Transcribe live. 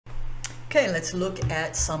Okay, let's look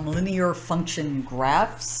at some linear function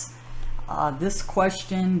graphs. This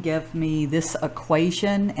question gave me this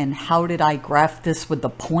equation, and how did I graph this with the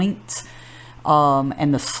points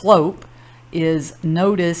and the slope is,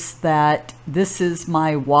 notice that this is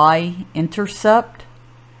my y-intercept,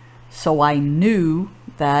 so I knew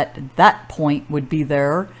that that point would be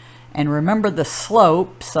there. And remember the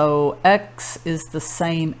slope, so x is the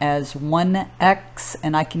same as 1x,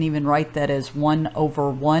 and I can even write that as 1 over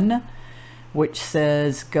 1, which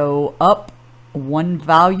says go up one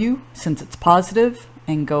value since it's positive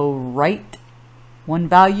and go right one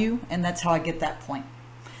value, and that's how I get that point.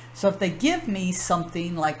 So if they give me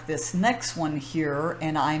something like this next one here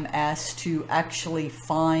and I'm asked to actually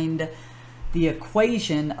find the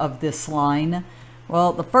equation of this line,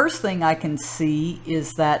 well, the first thing I can see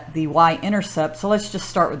is that the y-intercept, so let's just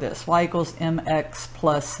start with this, y equals mx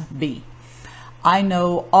plus b. I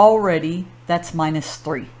know already that's minus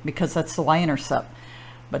 3 because that's the y-intercept.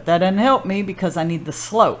 But that doesn't help me because I need the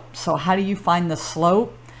slope. So how do you find the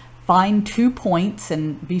slope? Find 2 points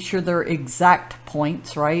and be sure they're exact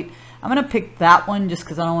points, right? I'm going to pick that one just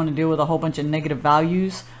because I don't want to deal with a whole bunch of negative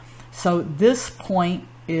values. So this point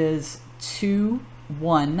is 2,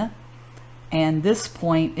 1. And this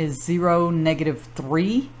point is 0, negative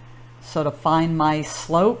 3. So to find my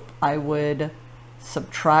slope, I would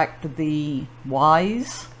subtract the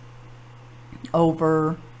y's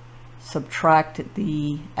over subtract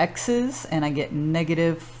the x's, and I get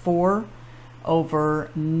negative 4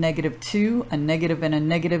 over negative 2. A negative and a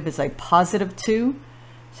negative is a positive 2.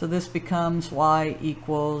 So this becomes y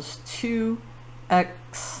equals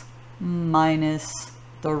 2x minus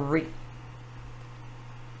 3.